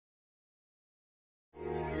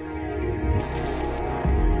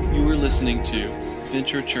listening to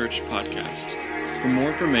Venture Church Podcast. For more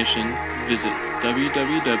information, visit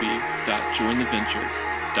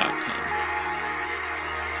www.jointheventure.com.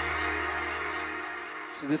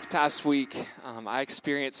 So this past week, I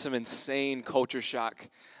experienced some insane culture shock.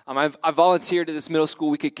 I volunteered at this middle school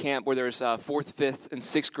week at camp where there's 4th, 5th, and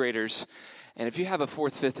 6th graders. And if you have a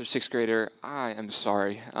 4th, 5th, or 6th grader, I am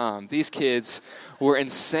sorry. These kids were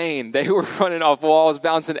insane. They were running off walls,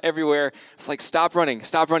 bouncing everywhere. It's like, stop running.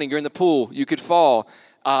 You're in the pool. You could fall.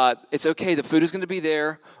 It's okay. The food is going to be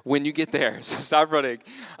there when you get there, so stop running.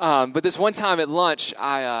 But this one time at lunch,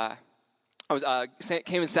 I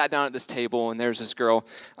came and sat down at this table, and there's this girl.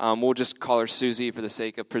 We'll just call her Susie for the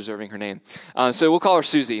sake of preserving her name. So we'll call her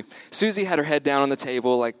Susie. Susie had her head down on the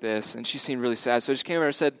table like this, and she seemed really sad. So I just came over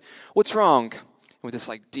and said, "What's wrong?" With this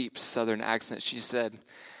like deep Southern accent, she said,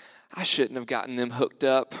 "I shouldn't have gotten them hooked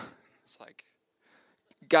up." It's like,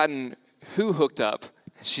 gotten who hooked up?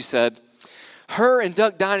 She said, "Her and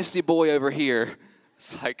Duck Dynasty boy over here."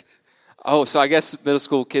 It's like, oh, so I guess middle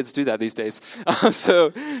school kids do that these days.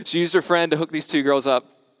 So she used her friend to hook these two girls up.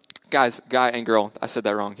 Guy and girl. I said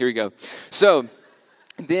that wrong. Here we go. So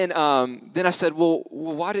then I said, well,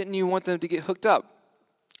 why didn't you want them to get hooked up?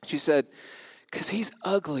 She said, "'Cause he's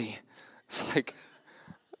ugly." It's like,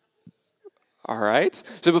 all right.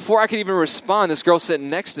 So before I could even respond, this girl sitting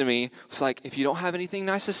next to me was like, "If you don't have anything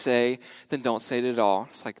nice to say, then don't say it at all."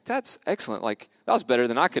 It's like, that's excellent. Like, that was better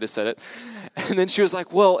than I could have said it. And then she was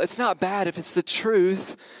like, "Well, it's not bad if it's the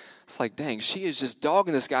truth." It's like, dang, she is just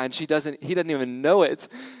dogging this guy, and he doesn't even know it.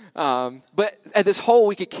 But at this whole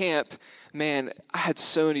week at camp, man, I had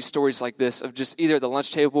so many stories like this of just either at the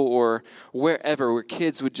lunch table or wherever where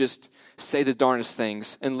kids would just say the darndest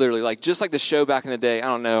things, and literally, like, just like the show back in the day. I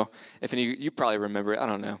don't know if any you probably remember it. I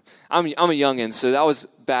don't know. I'm a youngin', so that was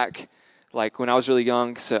back like when I was really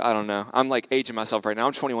young. So I don't know. I'm like aging myself right now.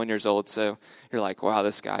 I'm 21 years old. So you're like, wow,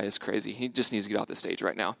 this guy is crazy. He just needs to get off the stage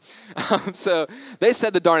right now. So they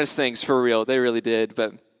said the darndest things for real. They really did.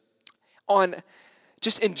 But on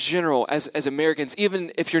just in general, as Americans,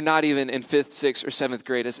 even if you're not even in 5th, 6th, or 7th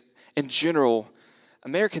grade, in general,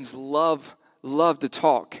 Americans love to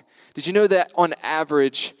talk. Did you know that on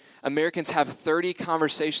average, Americans have 30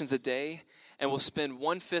 conversations a day and will spend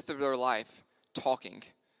 1/5 of their life talking?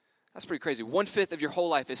 That's pretty crazy. 1/5 of your whole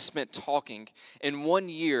life is spent talking. In 1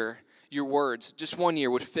 year, your words, just 1 year,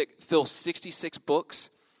 would fill 66 books,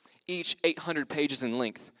 each 800 pages in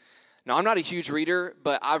length. Now, I'm not a huge reader,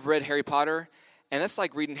 but I've read Harry Potter, and that's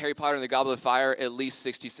like reading Harry Potter and the Goblet of Fire at least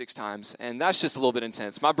 66 times, and that's just a little bit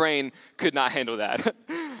intense. My brain could not handle that.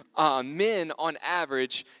 Men, on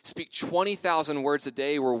average, speak 20,000 words a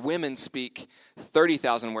day, where women speak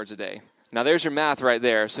 30,000 words a day. Now, there's your math right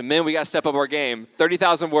there. So, men, we got to step up our game.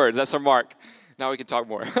 30,000 words, that's our mark. Now we can talk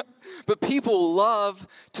more. But people love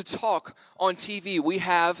to talk on TV. We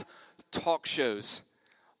have talk shows.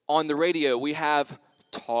 On the radio, we have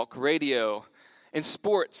talk radio. In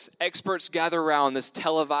sports, experts gather around this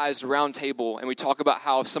televised round table, and we talk about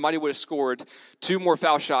how if somebody would have scored 2 more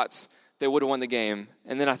foul shots, they would have won the game.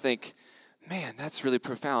 And then I think, man, that's really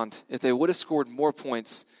profound. If they would have scored more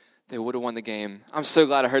points, they would have won the game. I'm so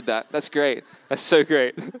glad I heard that. That's great. That's so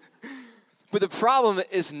great. But the problem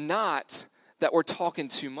is not that we're talking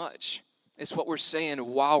too much. It's what we're saying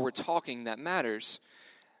while we're talking that matters.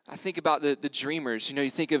 I think about the dreamers. You know, you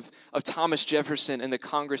think of Thomas Jefferson and the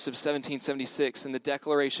Congress of 1776 and the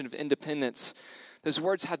Declaration of Independence. Those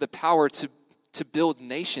words had the power to build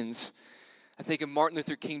nations. I think of Martin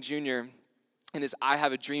Luther King Jr. and his "I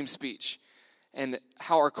Have a Dream" speech, and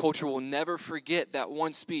how our culture will never forget that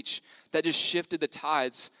one speech that just shifted the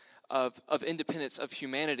tides of independence, of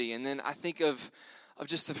humanity. And then I think of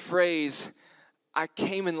just the phrase, "I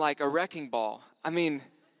came in like a wrecking ball." I mean,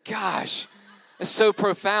 gosh, it's so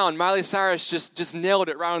profound. Miley Cyrus just nailed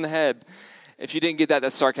it right on the head. If you didn't get that,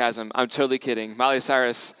 that's sarcasm. I'm totally kidding. Miley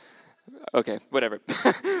Cyrus, okay, whatever.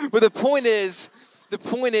 But the point is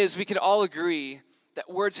we can all agree that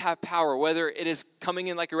words have power, whether it is coming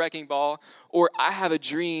in like a wrecking ball or I have a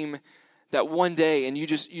dream that one day, and you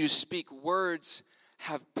just speak. Words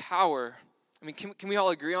have power. I mean, can we all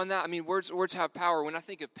agree on that? I mean, words have power. When I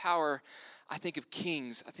think of power, I think of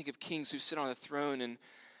kings. I think of kings who sit on a throne, and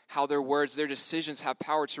how their words, their decisions have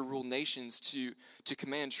power to rule nations, to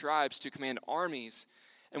command tribes, to command armies.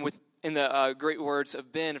 And in the great words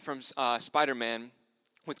of Ben from Spider-Man,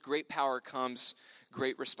 with great power comes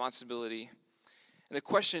great responsibility. And the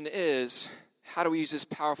question is, how do we use this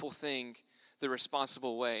powerful thing the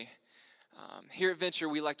responsible way? Here at Venture,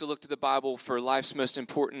 we like to look to the Bible for life's most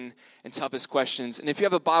important and toughest questions. And if you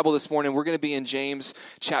have a Bible this morning, we're going to be in James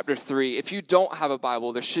chapter 3. If you don't have a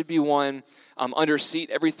Bible, there should be one under a seat,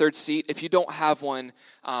 every third seat. If you don't have one,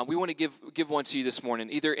 we want to give one to you this morning,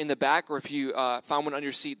 either in the back or if you find one under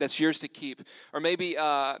your seat, that's yours to keep. Or maybe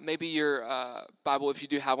your Bible, if you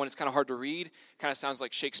do have one, it's kind of hard to read. Kind of sounds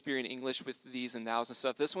like Shakespearean English with these and thous and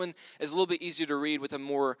stuff. This one is a little bit easier to read with a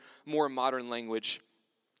more modern language.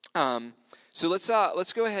 So let's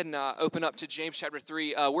go ahead and open up to James chapter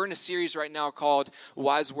 3. We're in a series right now called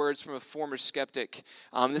Wise Words from a Former Skeptic.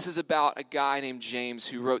 This is about a guy named James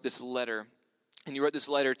who wrote this letter. And he wrote this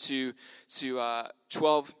letter to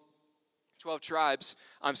 12 tribes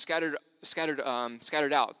scattered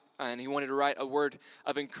out. And he wanted to write a word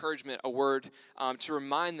of encouragement, a word to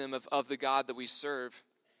remind them of the God that we serve.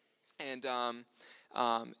 And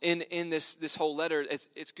in this whole letter,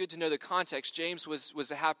 it's good to know the context. James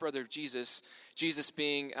was a half brother of Jesus. Jesus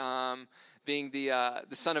being the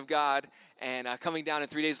Son of God and coming down and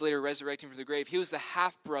 3 days later resurrecting from the grave. He was the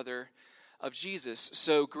half brother of Jesus.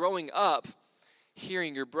 So growing up,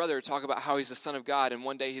 hearing your brother talk about how he's the Son of God and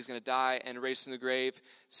one day he's going to die and raise from the grave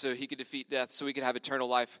so he could defeat death, so we could have eternal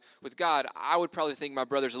life with God, I would probably think my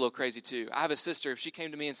brother's a little crazy too. I have a sister. If she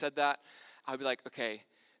came to me and said that, I would be like, okay,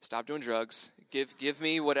 stop doing drugs. Give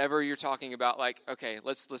me whatever you're talking about. Like, okay,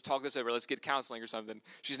 let's talk this over. Let's get counseling or something.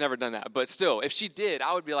 She's never done that. But still, if she did,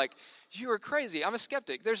 I would be like, you are crazy. I'm a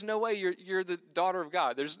skeptic. There's no way you're the daughter of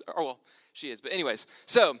God. She is. But anyways,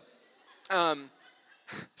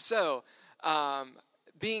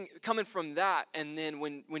 coming from that, and then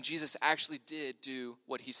when Jesus actually did do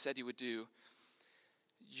what he said he would do,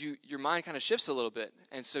 your mind kind of shifts a little bit.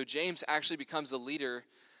 And so James actually becomes the leader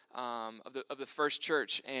of the first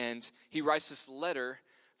church, and he writes this letter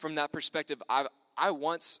from that perspective. I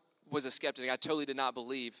once was a skeptic. I totally did not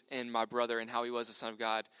believe in my brother and how he was the Son of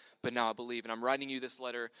God, but now I believe, and I'm writing you this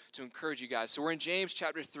letter to encourage you guys. So we're in James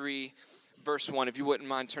chapter 3, verse 1. If you wouldn't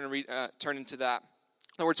mind, turn into that.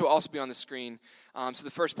 The words will also be on the screen. So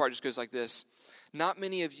the first part just goes like this. Not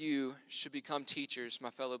many of you should become teachers, my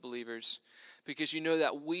fellow believers, because you know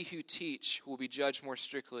that we who teach will be judged more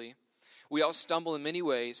strictly. We all stumble in many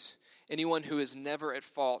ways. Anyone who is never at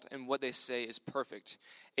fault in what they say is perfect,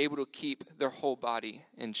 able to keep their whole body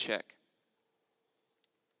in check.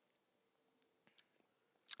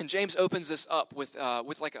 And James opens this up with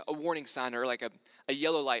like a warning sign or like a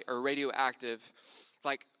yellow light or radioactive.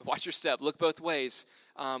 Like, watch your step, look both ways.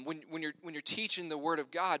 When you're teaching the Word of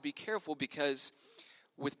God, be careful, because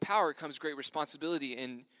with power comes great responsibility,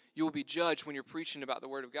 and you will be judged when you're preaching about the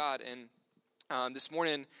Word of God. And this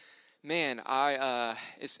morning, man,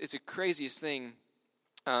 it's a craziest thing.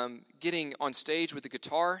 Getting on stage with the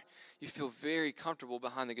guitar, you feel very comfortable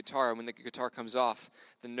behind the guitar. When the guitar comes off,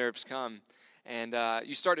 the nerves come, and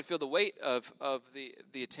you start to feel the weight of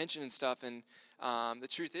the attention and stuff. And the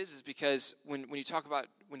truth is because when you talk about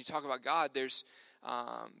God, there's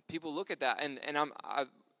people look at that, and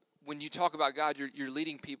when you talk about God, you're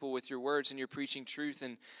leading people with your words and you're preaching truth.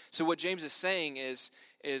 And so what James is saying is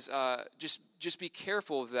just be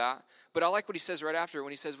careful of that. But I like what he says right after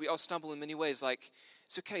when he says we all stumble in many ways. Like,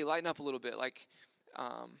 it's okay, lighten up a little bit. Like,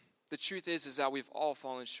 the truth is that we've all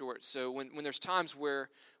fallen short. So when there's times where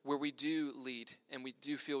we do lead and we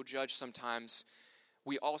do feel judged sometimes,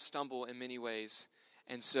 we all stumble in many ways.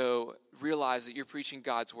 And so realize that you're preaching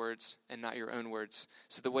God's words and not your own words.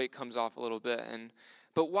 So the weight comes off a little bit.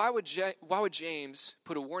 But why would James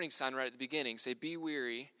put a warning sign right at the beginning, say, be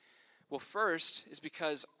weary? Well, first is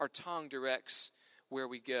because our tongue directs where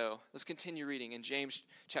we go. Let's continue reading. In James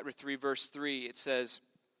chapter 3, verse 3, it says,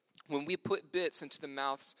 when we put bits into the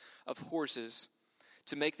mouths of horses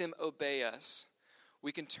to make them obey us,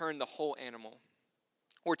 we can turn the whole animal.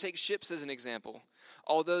 Or take ships as an example.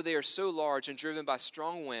 Although they are so large and driven by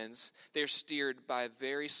strong winds, they are steered by a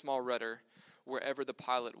very small rudder wherever the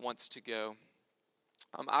pilot wants to go.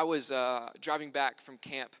 I was driving back from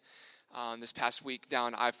camp this past week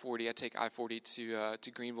down I-40. I take I-40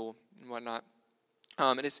 to Greenville and whatnot.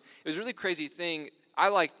 And it was a really crazy thing.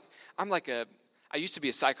 I used to be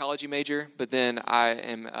a psychology major, but then I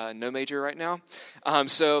am no major right now.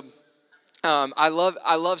 I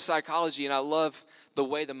love psychology, and I love the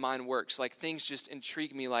way the mind works. Like, things just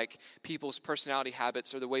intrigue me, like people's personality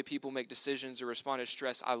habits or the way people make decisions or respond to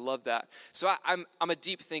stress. I love that. So I'm a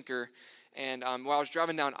deep thinker. And while I was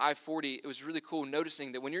driving down I-40, it was really cool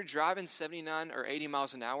noticing that when you're driving 79 or 80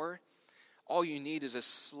 miles an hour, all you need is a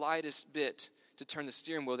slightest bit to turn the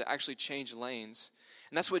steering wheel to actually change lanes.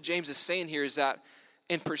 And that's what James is saying here, is that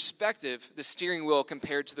in perspective, the steering wheel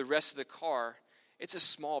compared to the rest of the car it's a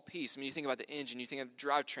small piece. I mean, you think about the engine, you think of the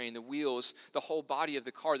drivetrain, the wheels, the whole body of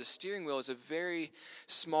the car. The steering wheel is a very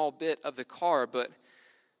small bit of the car, but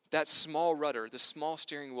that small rudder, the small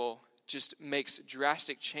steering wheel, just makes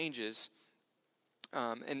drastic changes.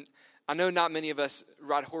 And I know not many of us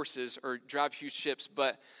ride horses or drive huge ships,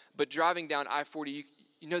 but driving down I-40,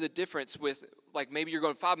 you know the difference with, like, maybe you're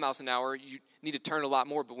going 5 miles an hour, you need to turn a lot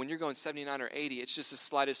more, but when you're going 79 or 80, it's just the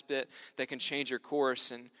slightest bit that can change your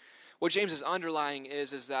course. And what James is underlying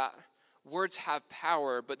is that words have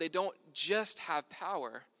power, but they don't just have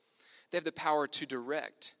power. They have the power to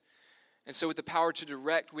direct. And so with the power to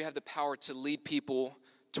direct, we have the power to lead people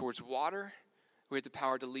towards water. We have the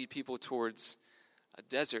power to lead people towards a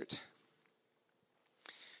desert.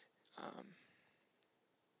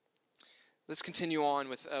 Let's continue on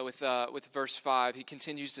with verse 5. He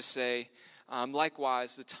continues to say,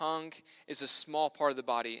 likewise, the tongue is a small part of the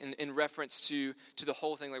body. In reference to the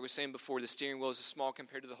whole thing, like we were saying before, the steering wheel is small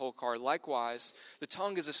compared to the whole car. Likewise, the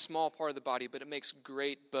tongue is a small part of the body, but it makes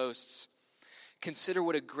great boasts. Consider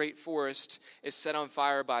what a great forest is set on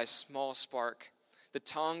fire by a small spark. The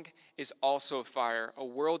tongue is also a fire, a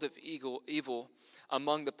world of evil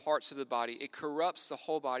among the parts of the body. It corrupts the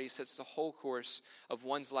whole body, sets the whole course of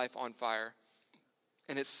one's life on fire,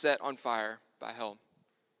 and it's set on fire by hell.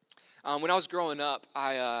 When I was growing up,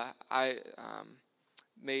 I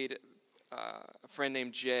made a friend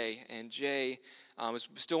named Jay, and Jay was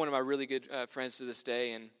still one of my really good friends to this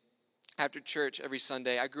day. And after church every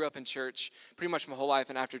Sunday, I grew up in church pretty much my whole life,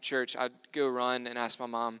 and after church, I'd go run and ask my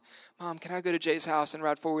mom, can I go to Jay's house and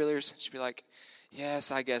ride four-wheelers? She'd be like,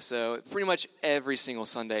 yes, I guess so. Pretty much every single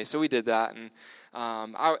Sunday. So we did that, and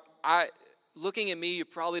I looking at me, you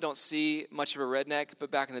probably don't see much of a redneck,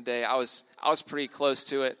 but back in the day, I was pretty close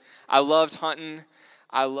to it. I loved hunting.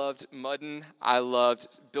 I loved mudding. I loved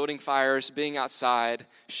building fires, being outside,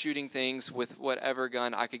 shooting things with whatever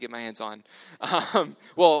gun I could get my hands on.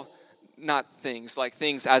 Well, not things, like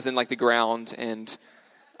things as in like the ground and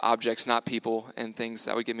objects, not people, and things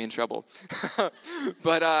that would get me in trouble.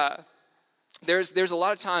 But there's a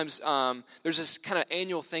lot of times, there's this kind of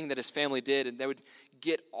annual thing that his family did, and they would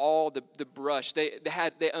get all the brush. They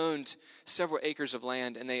owned several acres of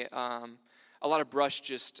land, and they a lot of brush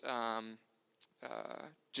just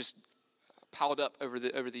piled up over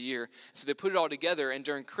the year. So they put it all together, and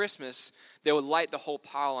during Christmas, they would light the whole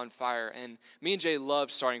pile on fire. And me and Jay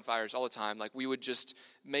loved starting fires all the time. Like, we would just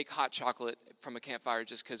make hot chocolate from a campfire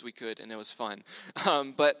just because we could, and it was fun.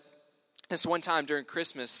 But this one time during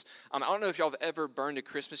Christmas, I don't know if y'all have ever burned a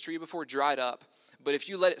Christmas tree before, dried up. But if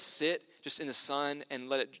you let it sit just in the sun and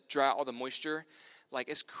let it dry out all the moisture, like,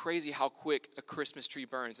 it's crazy how quick a Christmas tree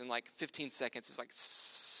burns. In like 15 seconds, it's like,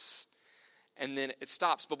 and then it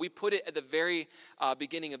stops. But we put it at the very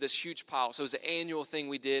beginning of this huge pile. So it was an annual thing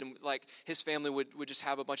we did. And like, his family would just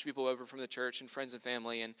have a bunch of people over from the church and friends and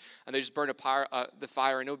family, and they just burned the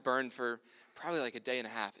fire, and it would burn for probably like a day and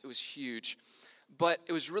a half. It was huge. But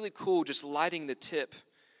it was really cool just lighting the tip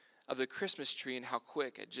of the Christmas tree and how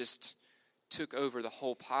quick it just took over the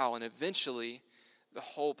whole pile. And eventually, the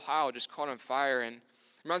whole pile just caught on fire. And it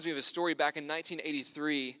reminds me of a story back in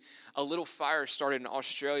 1983. A little fire started in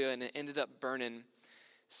Australia, and it ended up burning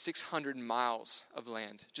 600 miles of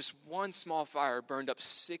land. Just one small fire burned up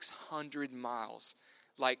 600 miles.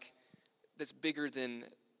 Like, that's bigger than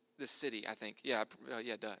the city, I think. Yeah,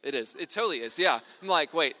 duh. It is. It totally is, yeah. I'm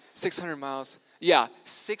like, wait, 600 miles? Yeah,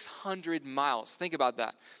 600 miles. Think about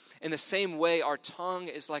that. In the same way, our tongue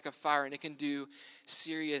is like a fire, and it can do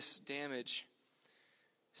serious damage.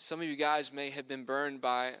 Some of you guys may have been burned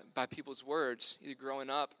by people's words, either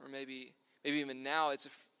growing up or maybe even now. It's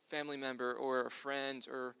a family member or a friend,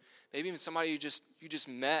 or maybe even somebody you just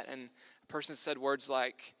met, and a person said words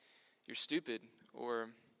like, "You're stupid," or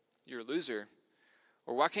 "You're a loser,"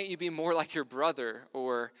 or "Why can't you be more like your brother?"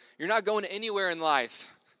 or "You're not going anywhere in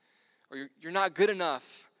life," or "You're not good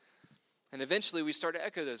enough." And eventually we start to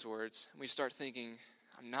echo those words, and we start thinking,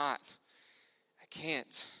 "I'm not. I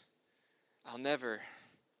can't. I'll never.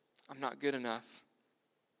 I'm not good enough."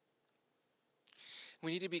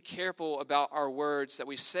 We need to be careful about our words that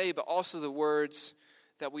we say, but also the words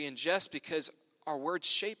that we ingest, because our words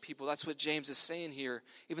shape people. That's what James is saying here.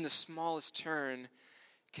 Even the smallest turn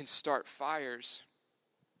can start fires.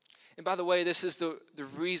 And by the way, this is the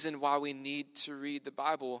reason why we need to read the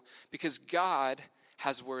Bible, because God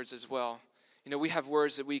has words as well. You know, we have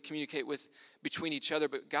words that we communicate with between each other,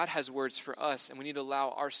 but God has words for us, and we need to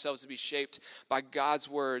allow ourselves to be shaped by God's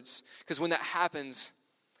words, because when that happens,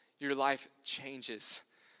 your life changes.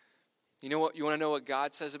 You know what? You want to know what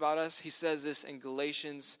God says about us? He says this in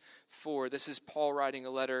Galatians 4. This is Paul writing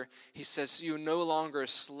a letter. He says, "You're no longer a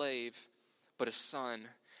slave, but a son.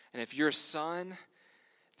 And if you're a son,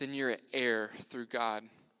 then you're an heir through God.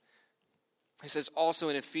 He says also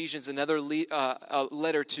in Ephesians, another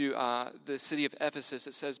letter to the city of Ephesus,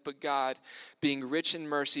 it says, "But God, being rich in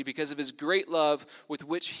mercy, because of his great love with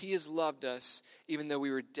which he has loved us, even though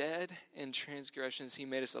we were dead in transgressions, he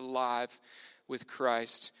made us alive with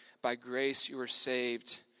Christ. By grace you were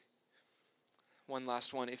saved." One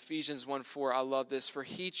last one, Ephesians 1:4, I love this. "For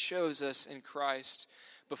he chose us in Christ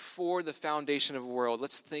before the foundation of the world."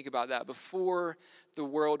 Let's think about that. Before the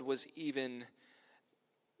world was even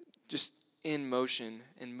just in motion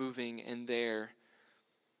and moving and there,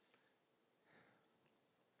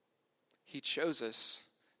 he chose us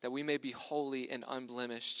that we may be holy and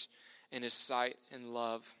unblemished in his sight and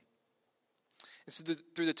love. And so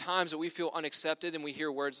through the times that we feel unaccepted and we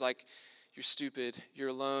hear words like, "You're stupid, you're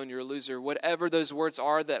alone, you're a loser," whatever those words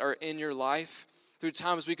are that are in your life, through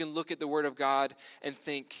times we can look at the word of God and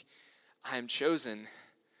think, I am chosen,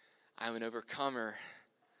 I am an overcomer,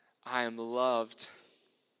 I am loved.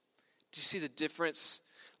 Do you see the difference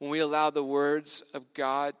when we allow the words of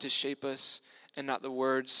God to shape us and not the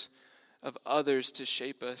words of others to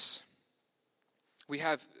shape us? We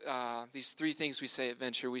have these three things we say at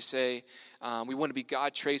Venture. We say we want to be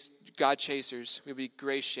God chasers, we want to be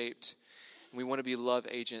grace-shaped, and we want to be love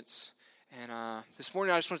agents. And this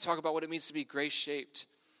morning I just want to talk about what it means to be grace-shaped.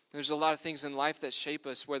 There's a lot of things in life that shape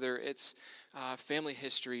us, whether it's family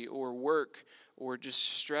history or work or just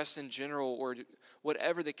stress in general or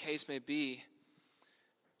whatever the case may be.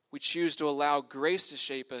 We choose to allow grace to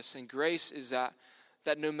shape us, and grace is that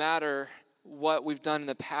no matter what we've done in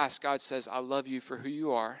the past, God says, I love you for who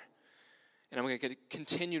you are, and I'm going to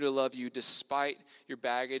continue to love you despite your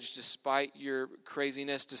baggage, despite your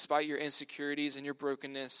craziness, despite your insecurities and your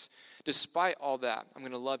brokenness, despite all that, I'm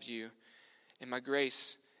going to love you, and my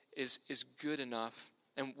grace is good enough.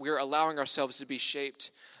 And we're allowing ourselves to be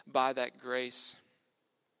shaped by that grace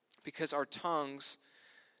because our tongues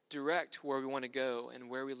direct where we want to go and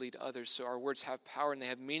where we lead others. So our words have power and they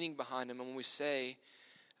have meaning behind them. And when we say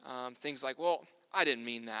things like, well, I didn't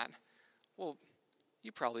mean that. Well,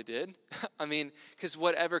 you probably did. I mean, because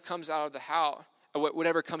whatever comes out of the heart,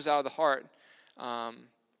 whatever comes out of the heart,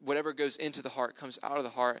 whatever goes into the heart comes out of the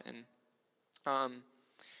heart. And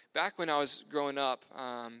back when I was growing up,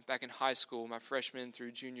 back in high school, my freshman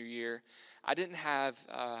through junior year, I didn't have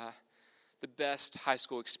the best high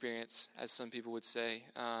school experience, as some people would say.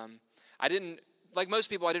 I didn't, like most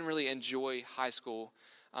people, I didn't really enjoy high school,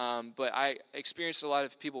 but I experienced a lot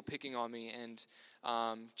of people picking on me, and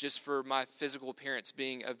just for my physical appearance,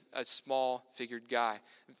 being a small-figured guy,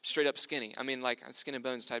 straight up skinny. I mean, like a skin and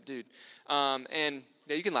bones type dude. And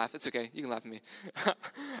yeah, you can laugh. It's okay. You can laugh at me.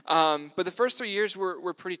 But the first 3 years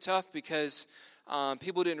were pretty tough because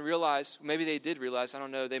people didn't realize, maybe they did realize, I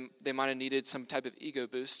don't know, they might have needed some type of ego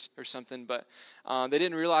boost or something, but they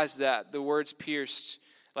didn't realize that the words pierced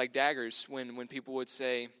like daggers when people would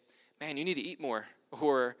say, man, you need to eat more,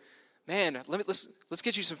 or man, let's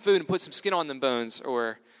get you some food and put some skin on them bones,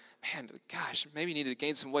 or man, gosh, maybe you need to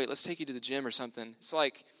gain some weight. Let's take you to the gym or something. It's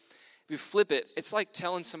like, if you flip it, it's like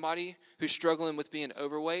telling somebody who's struggling with being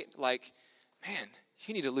overweight, like, man,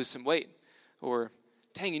 you need to lose some weight, or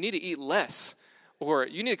dang, you need to eat less, or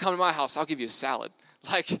you need to come to my house, I'll give you a salad.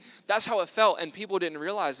 Like, that's how it felt, and people didn't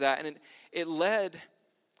realize that, and it led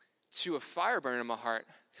to a fire burn in my heart,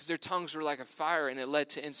 because their tongues were like a fire, and it led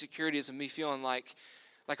to insecurities of me feeling like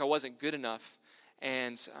I wasn't good enough,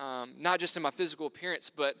 and not just in my physical appearance,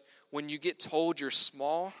 but when you get told you're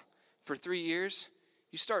small for 3 years,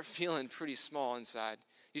 you start feeling pretty small inside.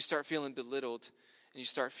 You start feeling belittled, and you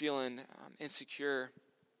start feeling insecure.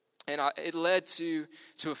 And it led to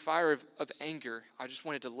a fire of anger. I just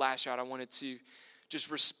wanted to lash out. I wanted to just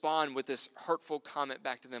respond with this hurtful comment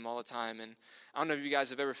back to them all the time. And I don't know if you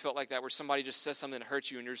guys have ever felt like that, where somebody just says something that hurts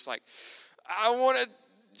you, and you're just like, I want to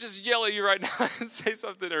just yell at you right now and say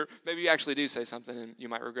something, or maybe you actually do say something and you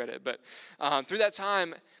might regret it. But through that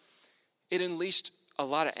time, it unleashed a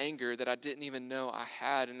lot of anger that I didn't even know I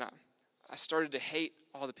had, and I started to hate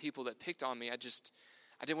all the people that picked on me. I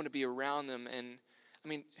didn't want to be around them, and I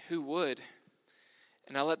mean, who would?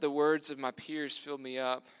 And I let the words of my peers fill me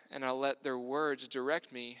up, and I let their words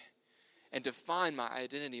direct me and define my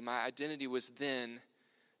identity. My identity was then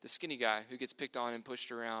the skinny guy who gets picked on and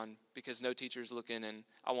pushed around because no teacher's looking and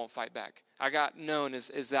I won't fight back. I got known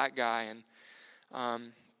as that guy.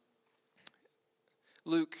 And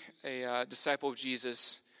Luke, a disciple of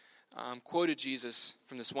Jesus, quoted Jesus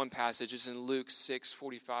from this one passage. It's in Luke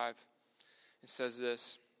 6:45. It says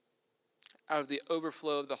this, out of the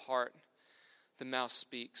overflow of the heart, the mouth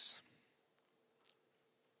speaks.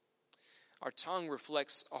 Our tongue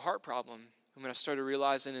reflects a heart problem. And when I started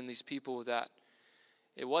realizing in these people that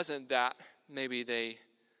it wasn't that maybe they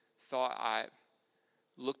thought I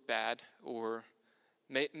looked bad, or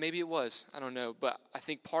maybe it was, I don't know. But I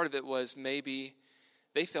think part of it was maybe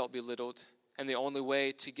they felt belittled, and the only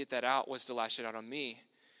way to get that out was to lash it out on me.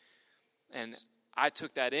 And I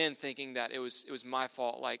took that in thinking that it was my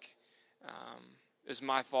fault, like it was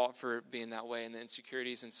my fault for being that way and the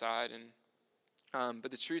insecurities inside. And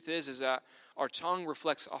but the truth is that our tongue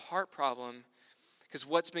reflects a heart problem, because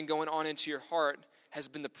what's been going on into your heart has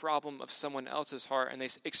been the problem of someone else's heart, and they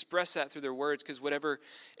express that through their words, because whatever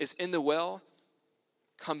is in the well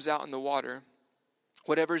comes out in the water.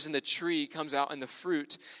 Whatever is in the tree comes out in the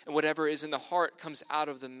fruit, and whatever is in the heart comes out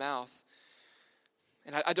of the mouth.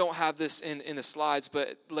 And I don't have this in the slides,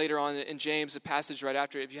 but later on in James, the passage right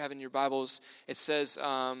after, if you have it in your Bibles, it says,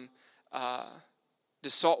 does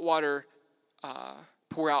salt water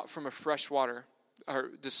pour out from a fresh water? Or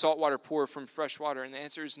does salt water pour from fresh water? And the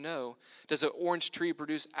answer is no. Does an orange tree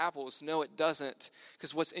produce apples? No, it doesn't,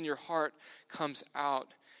 because what's in your heart comes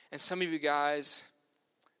out. And some of you guys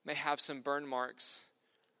may have some burn marks,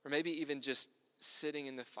 or maybe even just sitting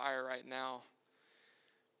in the fire right now.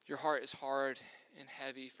 Your heart is hard and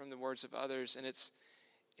heavy from the words of others, and it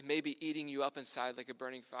may be eating you up inside like a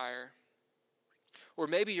burning fire. Or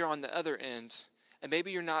maybe you're on the other end, and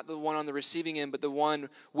maybe you're not the one on the receiving end, but the one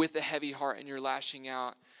with a heavy heart, and you're lashing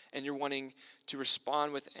out, and you're wanting to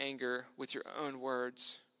respond with anger with your own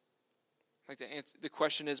words. Like the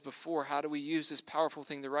question is before, how do we use this powerful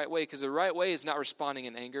thing the right way? Because the right way is not responding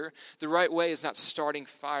in anger. The right way is not starting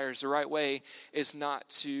fires. The right way is not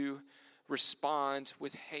to respond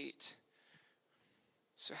with hate.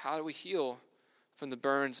 So how do we heal from the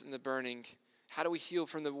burns and the burning? How do we heal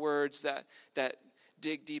from the words that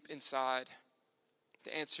dig deep inside?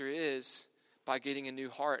 The answer is by getting a new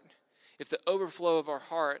heart. If the overflow of our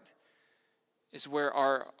heart is where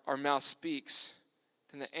our mouth speaks,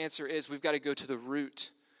 then the answer is we've got to go to the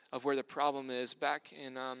root of where the problem is. Back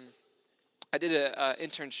in, I did an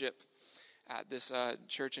internship at this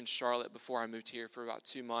church in Charlotte before I moved here for about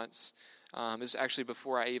 2 months. It was actually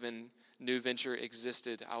before I even knew Venture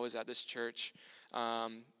existed. I was at this church,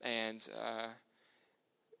 and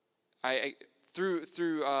I through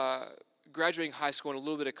graduating high school and a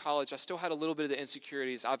little bit of college, I still had a little bit of the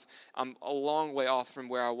insecurities. I'm a long way off from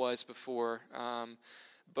where I was before,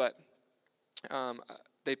 but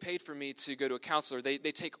they paid for me to go to a counselor. They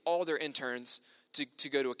take all their interns to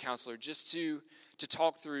go to a counselor just to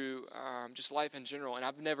talk through just life in general. And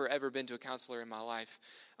I've never, ever been to a counselor in my life.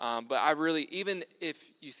 But I really, even if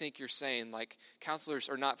you think you're sane, like counselors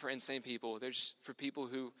are not for insane people. They're just for people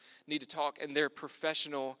who need to talk, and they're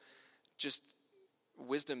professional, just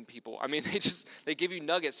wisdom people. I mean, they give you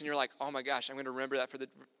nuggets, and you're like, oh my gosh, I'm going to remember that for the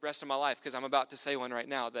rest of my life, because I'm about to say one right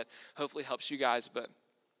now that hopefully helps you guys. But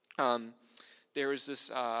there was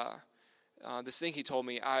this this thing he told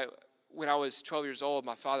me. When I was 12 years old,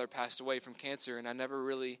 my father passed away from cancer, and I never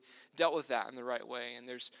really dealt with that in the right way. And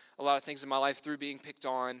there's a lot of things in my life through being picked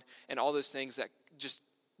on and all those things that just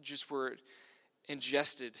were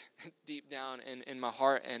ingested deep down in my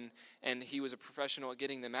heart. And he was a professional at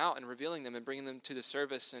getting them out and revealing them and bringing them to the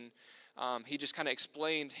service. And he just kind of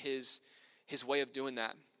explained his way of doing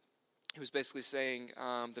that. He was basically saying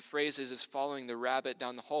the phrase is following the rabbit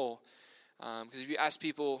down the hole. Because if you ask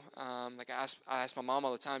people, like I ask my mom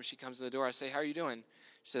all the time, she comes to the door, I say, how are you doing?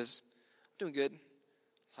 She says, I'm doing good.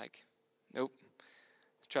 Like, nope.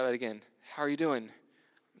 Try that again. How are you doing?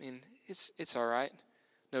 I mean, it's all right.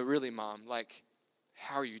 No, really, Mom, like,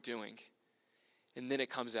 how are you doing? And then it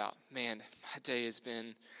comes out, man, my day has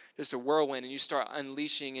been just a whirlwind, and you start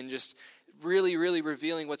unleashing and just really, really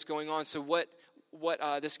revealing what's going on. So what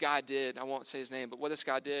this guy did, I won't say his name, but what this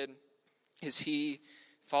guy did is he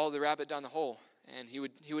followed the rabbit down the hole, and he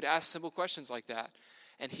would ask simple questions like that,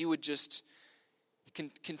 and he would just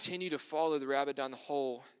continue to follow the rabbit down the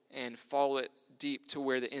hole and follow it deep to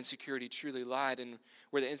where the insecurity truly lied. And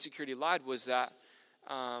where the insecurity lied was that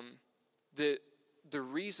the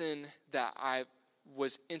reason that I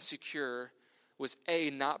was insecure was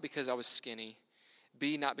A, not because I was skinny,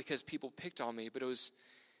 B, not because people picked on me, but it was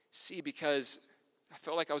C, because I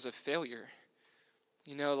felt like I was a failure.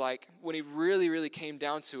 You know, like when it really, really came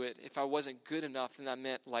down to it, if I wasn't good enough, then that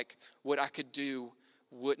meant like what I could do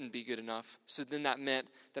wouldn't be good enough. So then that meant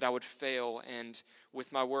that I would fail, and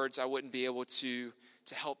with my words, I wouldn't be able to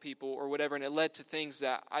help people or whatever. And it led to things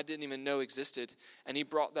that I didn't even know existed. And he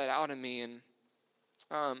brought that out in me. And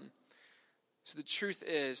so the truth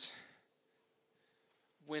is,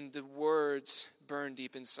 when the words burn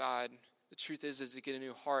deep inside, the truth is to get a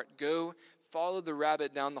new heart. Go follow the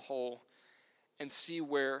rabbit down the hole and see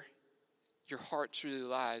where your heart truly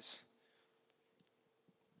lies.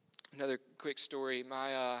 Another quick story.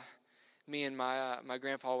 Me and my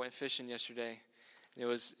grandpa went fishing yesterday. And it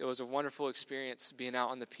was a wonderful experience being out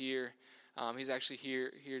on the pier. He's actually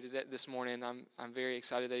here today, this morning. I'm very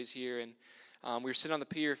excited that he's here. And we were sitting on the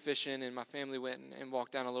pier fishing, and my family went and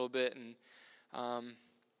walked down a little bit. And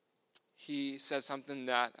he said something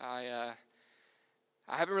that I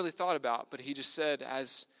haven't really thought about, but he just said,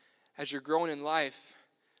 as you're growing in life,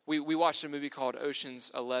 we watched a movie called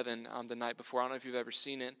Ocean's 11 the night before. I don't know if you've ever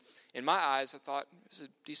seen it. In my eyes, I thought it was a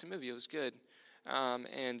decent movie. It was good.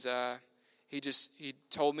 He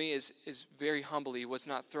told me is very humbly, he was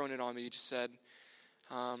not throwing it on me. He just said,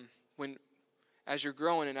 as you're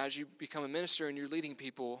growing and as you become a minister and you're leading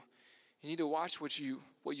people, you need to watch what you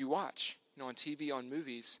watch, on TV, on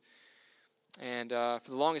movies. And for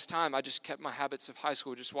the longest time, I just kept my habits of high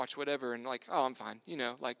school, just watch whatever, and I'm fine,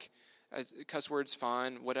 cuss words,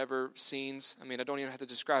 fine, whatever, scenes. I mean, I don't even have to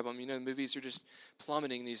describe them. Movies are just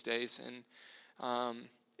plummeting these days. And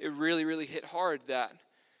it really, really hit hard that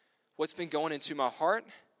what's been going into my heart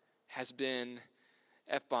has been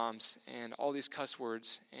F-bombs and all these cuss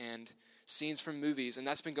words and scenes from movies. And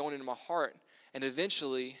that's been going into my heart. And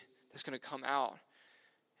eventually, that's going to come out.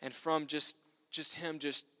 And from just him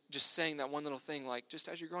just saying that one little thing, just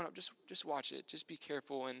as you're growing up, just watch it. Just be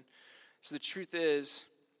careful. And so the truth is,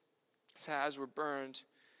 as we're burned,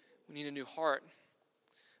 we need a new heart.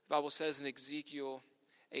 The Bible says in Ezekiel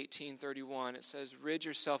 18:31, it says, rid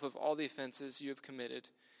yourself of all the offenses you have committed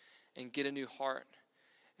and get a new heart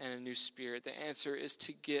and a new spirit. The answer is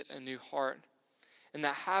to get a new heart. And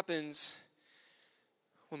that happens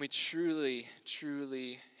when we truly,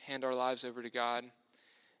 truly hand our lives over to God.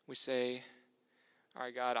 We say, all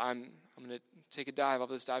right, God, I'm going to take a dive off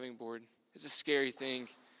this diving board. It's a scary thing.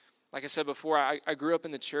 Like I said before, I grew up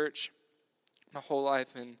in the church my whole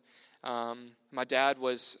life, and my dad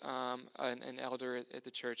was an elder at the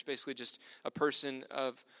church, basically just a person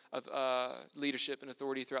of leadership and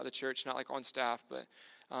authority throughout the church, not like on staff, but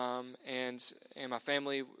and my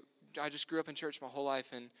family. I just grew up in church my whole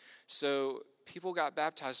life, and so people got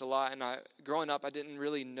baptized a lot. And growing up, I didn't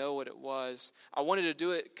really know what it was. I wanted to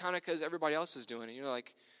do it kind of because everybody else is doing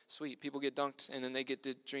it. Sweet, people get dunked, and then they get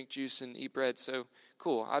to drink juice and eat bread. So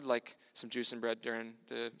cool. I'd like some juice and bread during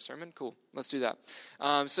the sermon. Cool, let's do that.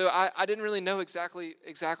 So I didn't really know exactly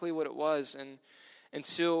what it was, and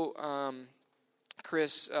until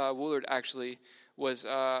Chris Woolard actually was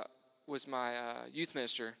my youth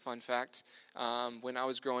minister. Fun fact: when I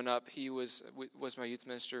was growing up, he was my youth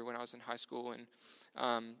minister when I was in high school,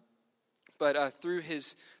 and but through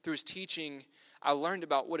his teaching, I learned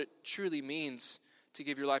about what it truly means to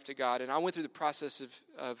give your life to God. And I went through the process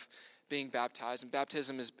of being baptized. And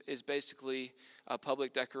baptism is basically a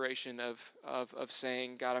public declaration of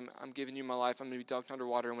saying, God, I'm giving you my life. I'm going to be dunked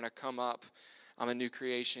underwater, and when I come up, I'm a new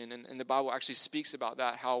creation. And the Bible actually speaks about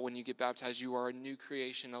that, how when you get baptized, you are a new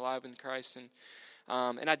creation, alive in Christ.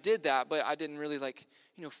 And I did that, but I didn't really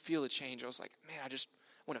feel a change. I was like, man, I just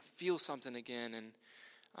want to feel something again. And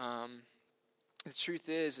the truth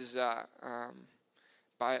is that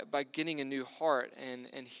by getting a new heart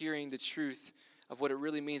and hearing the truth of what it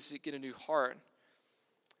really means to get a new heart,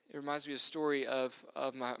 it reminds me of a story of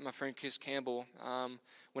my friend Chris Campbell.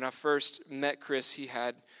 When I first met Chris, he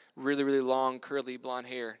had really, really long, curly blonde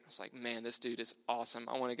hair. I was like, man, this dude is awesome.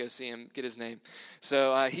 I want to go see him, get his name.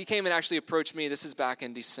 So he came and actually approached me. This is back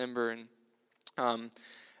in December. And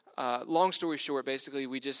long story short, basically,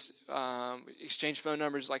 we just exchanged phone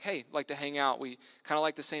numbers. Like, hey, like to hang out. We kind of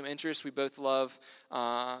like the same interests. We both love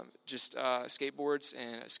skateboards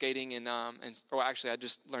and skating, and actually, I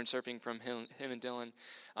just learned surfing from him and Dylan.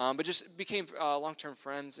 But just became long-term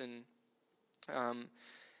friends. And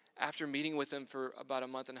after meeting with him for about a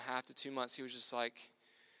month and a half to 2 months, he was just like,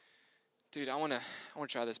 dude, I want to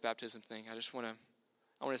try this baptism thing. I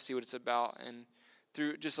want to see what it's about. And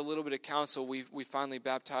through just a little bit of counsel, we finally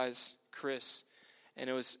baptized Chris, and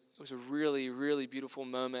it was a really, really beautiful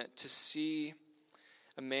moment to see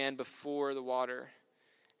a man before the water,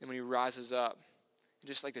 and when he rises up, and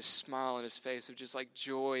just like this smile on his face of just like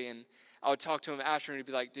joy. And I would talk to him after, and he'd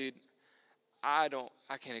be like, dude, I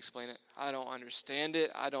can't explain it. I don't understand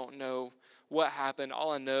it. I don't know what happened.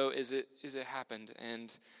 All I know is it happened,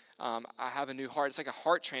 and I have a new heart. It's like a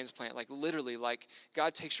heart transplant, like literally, like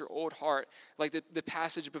God takes your old heart, like the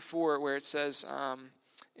passage before where it says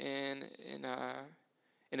in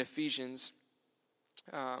Ephesians,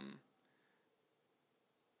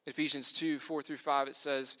 Ephesians 2:4-5, it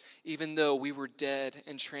says, even though we were dead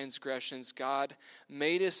in transgressions, God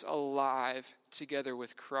made us alive together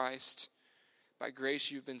with Christ. By grace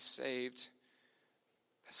you've been saved.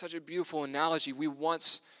 That's such a beautiful analogy. We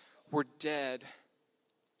once were dead.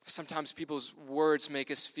 Sometimes people's words make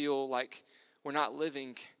us feel like we're not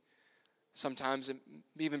living. Sometimes it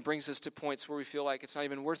even brings us to points where we feel like it's not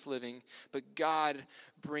even worth living. But God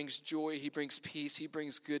brings joy, he brings peace, he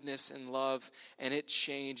brings goodness and love, and it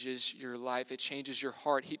changes your life. It changes your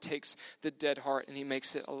heart. He takes the dead heart and he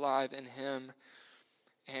makes it alive in him.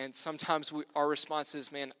 And sometimes our response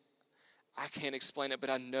is, man, I can't explain it, but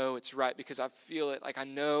I know it's right because I feel it. Like I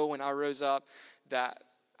know when I rose up that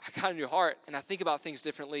I got a new heart and I think about things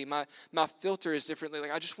differently. My filter is differently.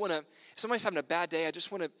 Like I just want to, if somebody's having a bad day, I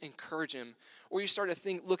just want to encourage him. Or you start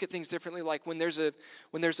to look at things differently. Like when there's a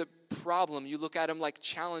problem, you look at them like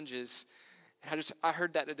challenges. And I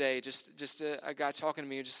heard that today. Just a guy talking to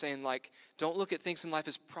me, just saying like, don't look at things in life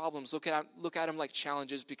as problems. Look at them like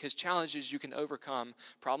challenges, because challenges you can overcome.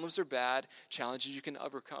 Problems are bad. Challenges you can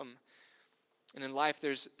overcome. And in life,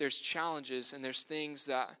 there's challenges and there's things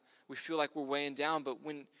that we feel like we're weighing down. But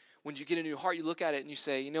when you get a new heart, you look at it and you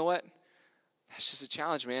say, you know what? That's just a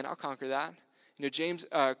challenge, man. I'll conquer that. You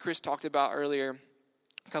know, Chris talked about earlier,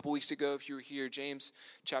 a couple weeks ago, if you were here, James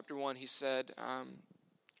chapter 1, he said,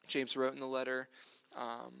 James wrote in the letter,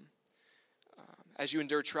 as you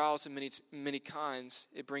endure trials of many kinds,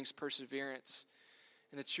 it brings perseverance.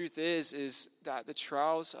 And the truth is that the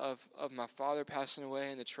trials of my father passing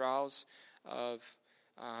away and the trials of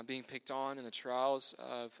being picked on and the trials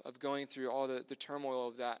of going through all the turmoil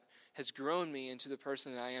of that has grown me into the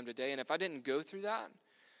person that I am today. And if I didn't go through that,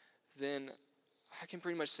 then I can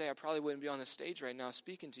pretty much say I probably wouldn't be on the stage right now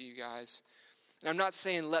speaking to you guys. And I'm not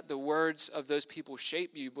saying let the words of those people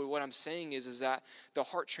shape you, but what I'm saying is that the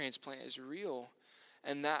heart transplant is real.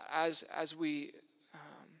 And that as we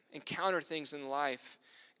encounter things in life,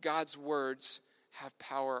 God's words have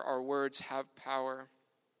power. Our words have power.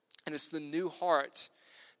 And it's the new heart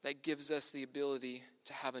that gives us the ability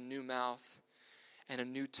to have a new mouth and a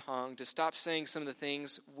new tongue, to stop saying some of the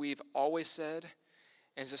things we've always said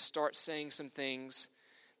and to start saying some things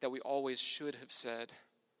that we always should have said.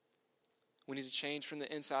 We need to change from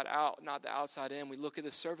the inside out, not the outside in. We look at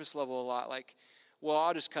the surface level a lot like, well,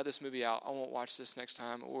 I'll just cut this movie out. I won't watch this next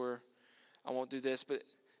time, or I won't do this. But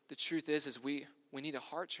the truth is we need a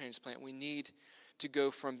heart transplant. We need to go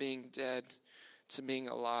from being dead to being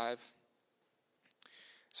alive.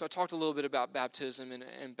 So I talked a little bit about baptism,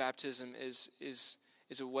 and baptism is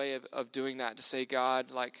a way of doing that, to say,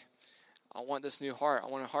 God, like, I want this new heart. I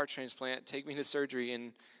want a heart transplant. Take me to surgery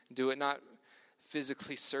and do it, not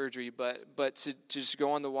physically surgery, but to just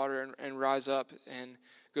go on the water and rise up and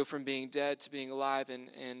go from being dead to being alive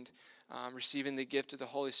and receiving the gift of the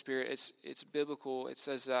Holy Spirit. It's biblical. It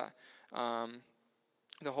says that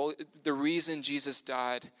the reason Jesus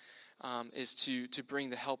died is to bring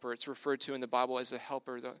the helper. It's referred to in the Bible as the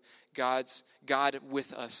helper, God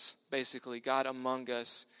with us, basically, God among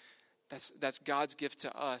us. That's God's gift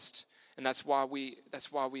to us, and that's why we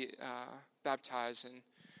baptize. And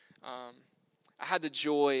I had the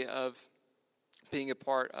joy of being a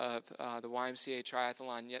part of the YMCA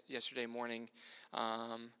triathlon yesterday morning.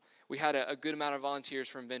 We had a good amount of volunteers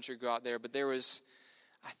from Venture go out there, but there was,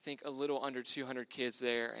 I think, a little under 200 kids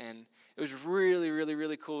there, and it was really, really,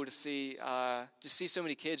 really cool to see so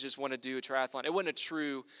many kids just want to do a triathlon. It wasn't a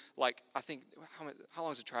true, like, I think, how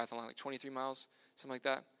long is a triathlon? Like 23 miles, something like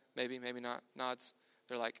that? Maybe not. Nods.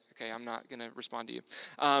 They're like, okay, I'm not going to respond to you.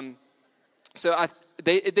 So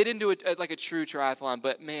they didn't do it like a true triathlon,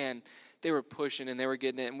 but man, they were pushing and they were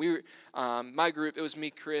getting it. And we were, my group, it was me,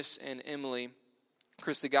 Chris, and Emily.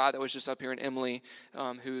 Chris, the guy that was just up here, and Emily,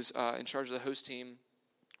 who's in charge of the host team.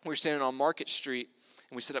 We were standing on Market Street,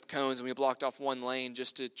 and we set up cones, and we blocked off one lane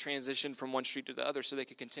just to transition from one street to the other so they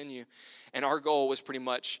could continue. And our goal was pretty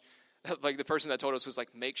much, like the person that told us was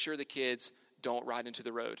like, make sure the kids don't ride into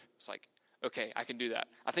the road. It's like, okay, I can do that.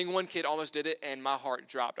 I think one kid almost did it, and my heart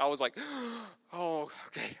dropped. I was like, oh,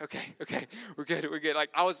 okay, we're good. Like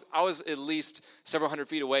I was at least several hundred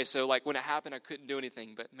feet away, so like when it happened, I couldn't do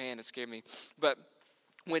anything. But man, it scared me. But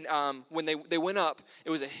when they went up, it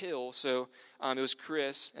was a hill. So it was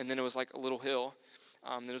Chris, and then it was like a little hill.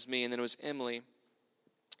 Then it was me, and then it was Emily.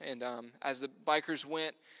 And as the bikers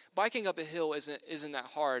went, biking up a hill isn't that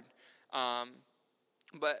hard.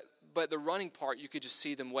 But the running part, you could just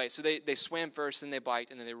see them way. So they swam first, then they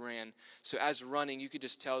biked, and then they ran. So as running, you could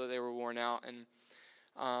just tell that they were worn out.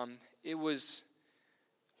 And it was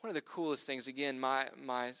one of the coolest things. Again,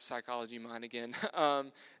 my psychology mind again,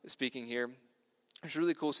 speaking here. It was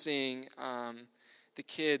really cool seeing the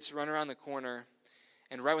kids run around the corner.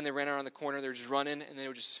 And right when they ran around the corner, they were just running, and they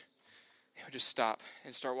would just stop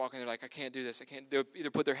and start walking. They're like, I can't do this. I can't. They would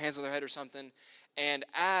either put their hands on their head or something. And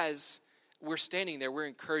as we're standing there, we're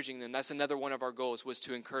encouraging them. That's another one of our goals, was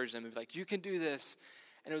to encourage them and be like, you can do this.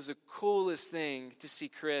 And it was the coolest thing to see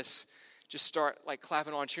Chris just start like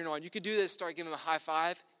clapping on, cheering on. You can do this, start giving them a high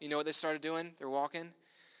five. You know what they started doing? They're walking.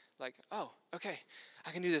 Like, oh, okay,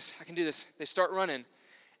 I can do this. They start running.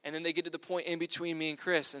 And then they get to the point in between me and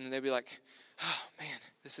Chris, and they'd be like, oh, man,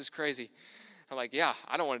 this is crazy. I'm like, yeah,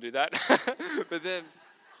 I don't want to do that. But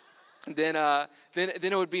then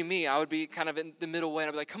it would be me. I would be kind of in the middle way, and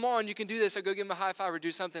I'd be like, come on, you can do this. I'd go give them a high five or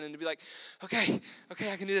do something, and they'd be like, okay,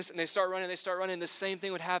 I can do this. And they start running. The same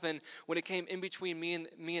thing would happen when it came in between me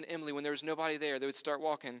and Emily. When there was nobody there, they would start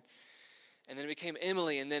walking. And then it became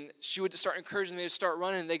Emily, and then she would start encouraging me to start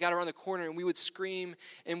running. They got around the corner, and we would scream,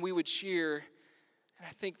 and we would cheer. And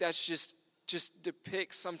I think that's just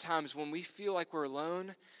depicts sometimes when we feel like we're alone,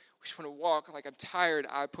 we just want to walk, like I'm tired,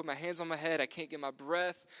 I put my hands on my head, I can't get my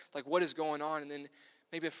breath, like what is going on? And then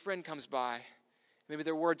maybe a friend comes by. Maybe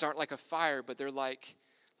their words aren't like a fire, but they're like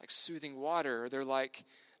soothing water, or they're like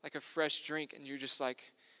a fresh drink, and you're just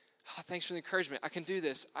like, oh, thanks for the encouragement. I can do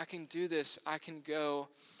this, I can go.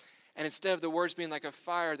 And instead of the words being like a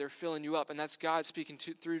fire, they're filling you up, and that's God speaking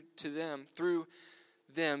through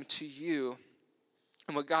them to you.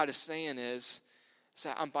 And what God is saying is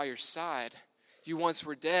that I'm by your side. You once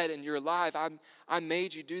were dead and you're alive. I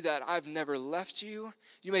made you do that. I've never left you.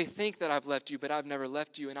 You may think that I've left you, but I've never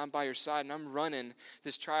left you. And I'm by your side, and I'm running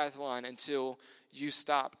this triathlon until you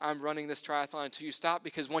stop. I'm running this triathlon until you stop,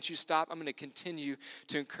 because once you stop, I'm going to continue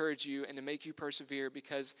to encourage you and to make you persevere,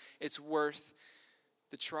 because it's worth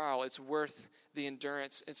the trial. It's worth the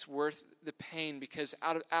endurance. It's worth the pain, because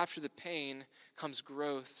after the pain comes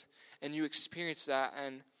growth. And you experience that.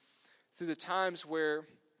 And through the times where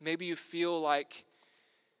maybe you feel like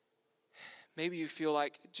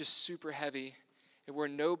just super heavy, and where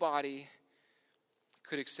nobody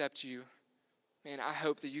could accept you, man, I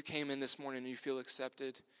hope that you came in this morning and you feel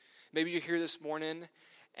accepted. Maybe you're here this morning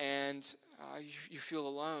and you feel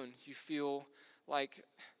alone. You feel like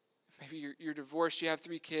maybe you're divorced, you have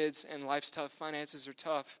 3 kids, and life's tough, finances are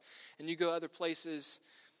tough, and you go other places.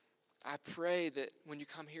 I pray that when you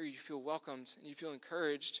come here, you feel welcomed and you feel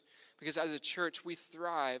encouraged, because as a church, we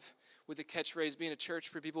thrive with the catchphrase, being a church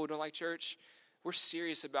for people who don't like church. We're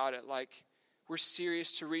serious about it. Like, we're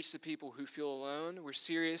serious to reach the people who feel alone. We're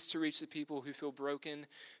serious to reach the people who feel broken,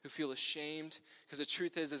 who feel ashamed, because the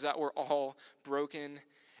truth is that we're all broken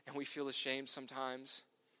and we feel ashamed sometimes.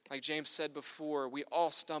 Like James said before, we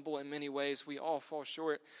all stumble in many ways. We all fall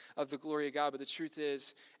short of the glory of God. But the truth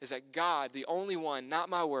is that God, the only one, not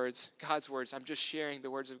my words, God's words, I'm just sharing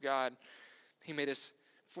the words of God. He made us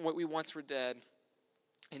from what we once were dead,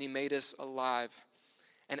 and he made us alive.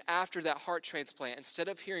 And after that heart transplant, instead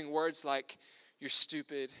of hearing words like, you're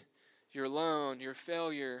stupid, you're alone, you're a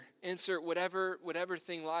failure, insert whatever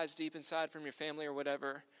thing lies deep inside from your family or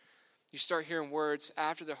whatever, you start hearing words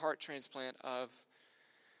after the heart transplant of,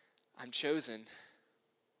 I'm chosen.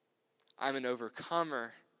 I'm an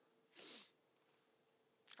overcomer.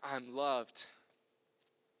 I'm loved.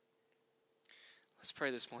 Let's pray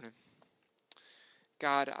this morning.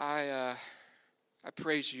 God, I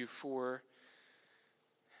praise you for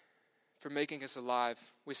making us alive.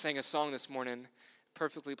 We sang a song this morning,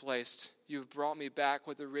 perfectly placed. You've brought me back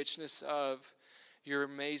with the richness of your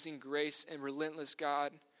amazing grace and relentless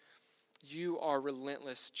God. You are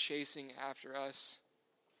relentless, chasing after us.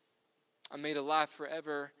 I'm made alive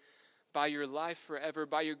forever, by your life forever.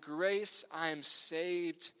 By your grace, I am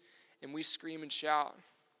saved. And we scream and shout,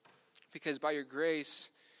 because by your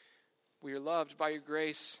grace, we are loved. By your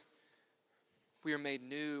grace, we are made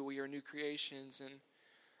new. We are new creations. And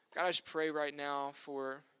God, I just pray right now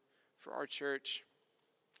for our church,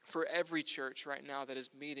 for every church right now that is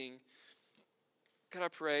meeting. God, I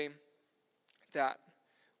pray that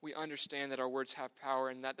we understand that our words have power,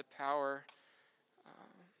 and that the power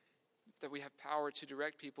that we have power to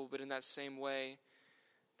direct people, but in that same way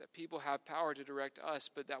that people have power to direct us,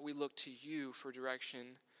 but that we look to you for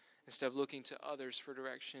direction instead of looking to others for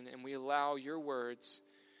direction. And we allow your words,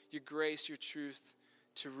 your grace, your truth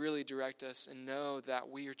to really direct us, and know that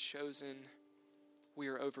we are chosen, we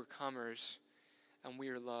are overcomers, and we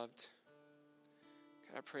are loved.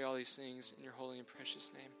 God, I pray all these things in your holy and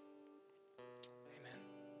precious name.